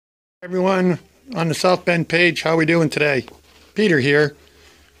Everyone on the South Bend page, how are we doing today? Peter here.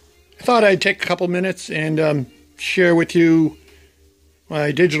 I thought I'd take a couple minutes and share with you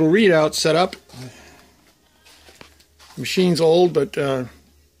my digital readout setup. The machine's old, but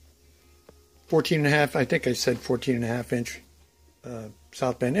 14 and a half, I think I said 14 and a half inch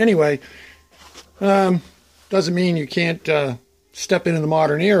South Bend. Anyway, doesn't mean you can't step into the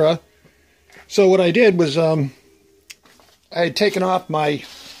modern era. So what I did was I had taken off my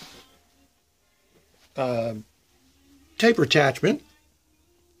taper attachment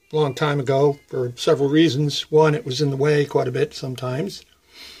a long time ago for several reasons. One, it was in the way quite a bit sometimes,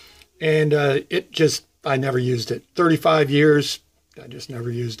 and I never used it. 35 years, I just never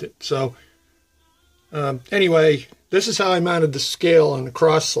used it. So anyway, this is how I mounted the scale on the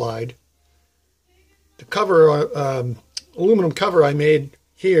cross slide. The cover, aluminum cover I made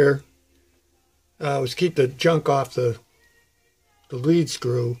here was to keep the junk off the lead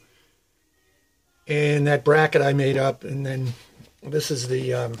screw. And that bracket I made up, and then this is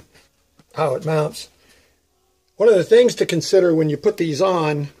the how it mounts. One of the things to consider when you put these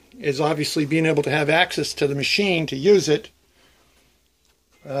on is obviously being able to have access to the machine to use it.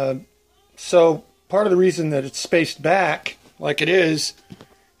 So part of the reason that it's spaced back like it is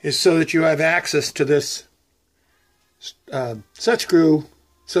so that you have access to this set screw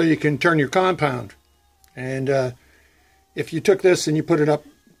so you can turn your compound. And if you took this and you put it up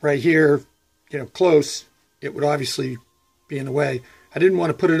right here, close, it would obviously be in the way. I didn't want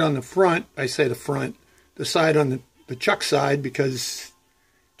to put it on the front. I say the front, the side on the chuck side, because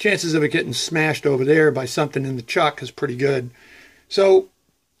chances of it getting smashed over there by something in the chuck is pretty good. So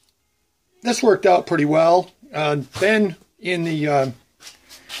this worked out pretty well. Then in the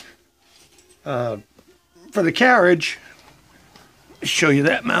for the carriage, I'll show you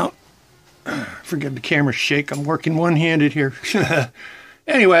that mount. Forgive the camera shake. I'm working one-handed here.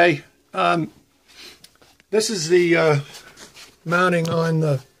 Anyway. This is the mounting on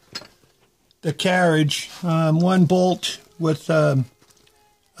the carriage. One bolt with a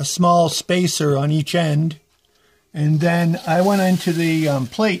small spacer on each end, and then I went into the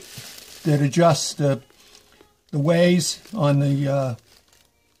plate that adjusts the ways on the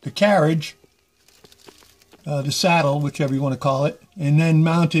carriage, the saddle, whichever you want to call it, and then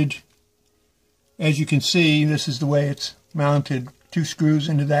mounted. As you can see, this is the way it's mounted. 2 screws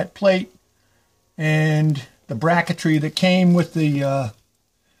into that plate, and the bracketry that came with the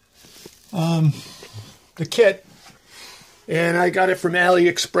kit, and I got it from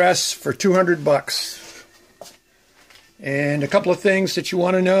AliExpress for 200 bucks. And a couple of things that you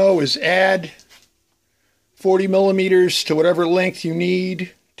want to know is add 40 millimeters to whatever length you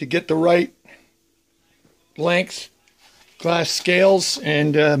need to get the right length glass scales,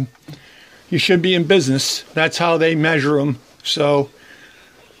 and you should be in business. That's how they measure them. So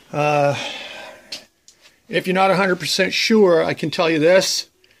if you're not 100% sure, I can tell you this: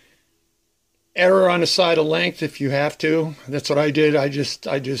 error on the side of length if you have to. That's what I did. I just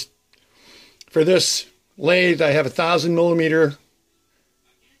for this lathe, I have a 1,000 millimeter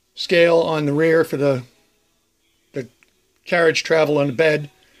scale on the rear for the carriage travel on the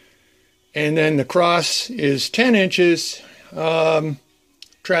bed, and then the cross is 10 inches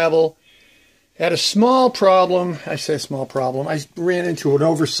travel. Had a small problem. I say small problem. I ran into an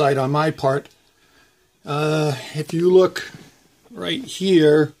oversight on my part. If you look right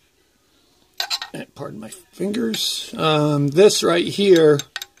here, pardon my fingers, this right here,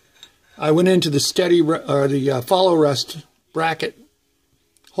 I went into the the follow rest bracket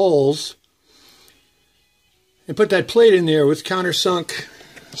holes and put that plate in there with countersunk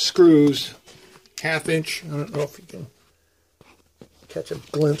screws, 1/2 inch. I don't know if you can catch a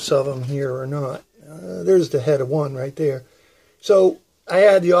glimpse of them here or not. There's the head of one right there. So I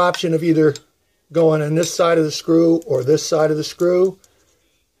had the option of either going on this side of the screw or this side of the screw,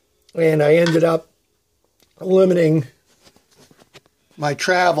 and I ended up limiting my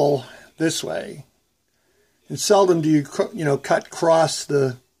travel this way. And seldom do you cut across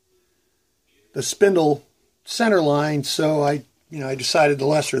the spindle center line, so I decided the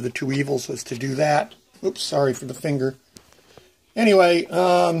lesser of the two evils was to do that. Oops, sorry for the finger. Anyway,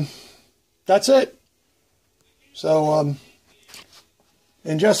 that's it. So,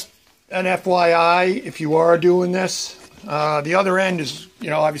 and just an FYI, if you are doing this, the other end is,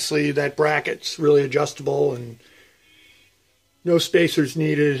 obviously that bracket's really adjustable and no spacers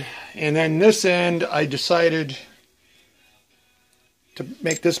needed. And then this end, I decided to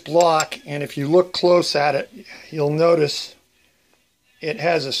make this block, and if you look close at it, you'll notice it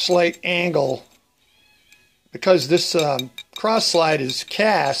has a slight angle. Because this cross slide is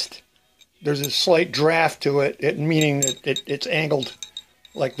cast, there's a slight draft to it, meaning that it's angled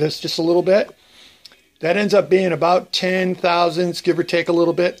like this, just a little bit. That ends up being about 10 thousandths, give or take a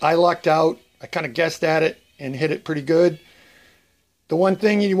little bit. I lucked out. I kind of guessed at it and hit it pretty good. The one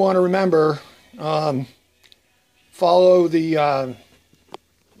thing you want to remember, follow the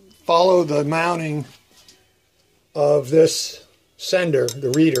mounting of this sender,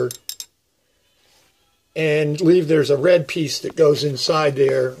 the reader, and there's a red piece that goes inside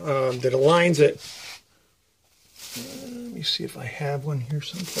there that aligns it. Let me see if I have one here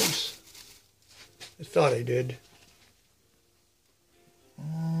someplace. I thought I did.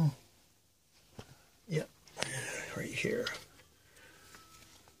 Yep, right here.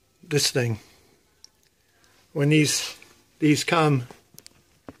 This thing. When these come,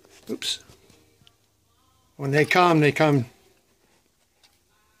 oops. When they come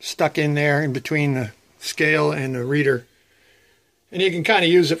stuck in there in between the scale and the reader. And you can kind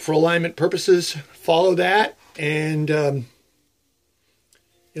of use it for alignment purposes. Follow that, and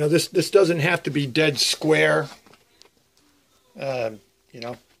you know, this doesn't have to be dead square. You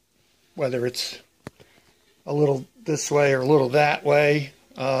know, whether it's a little this way or a little that way,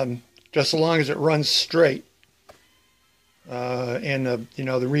 just as long as it runs straight, and you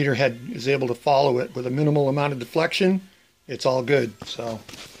know, the reader head is able to follow it with a minimal amount of deflection, it's all good. So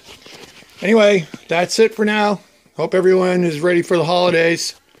anyway, that's it for now. Hope everyone is ready for the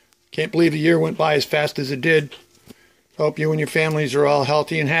holidays. Can't believe the year went by as fast as it did. Hope you and your families are all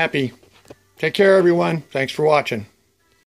healthy and happy. Take care, everyone. Thanks for watching.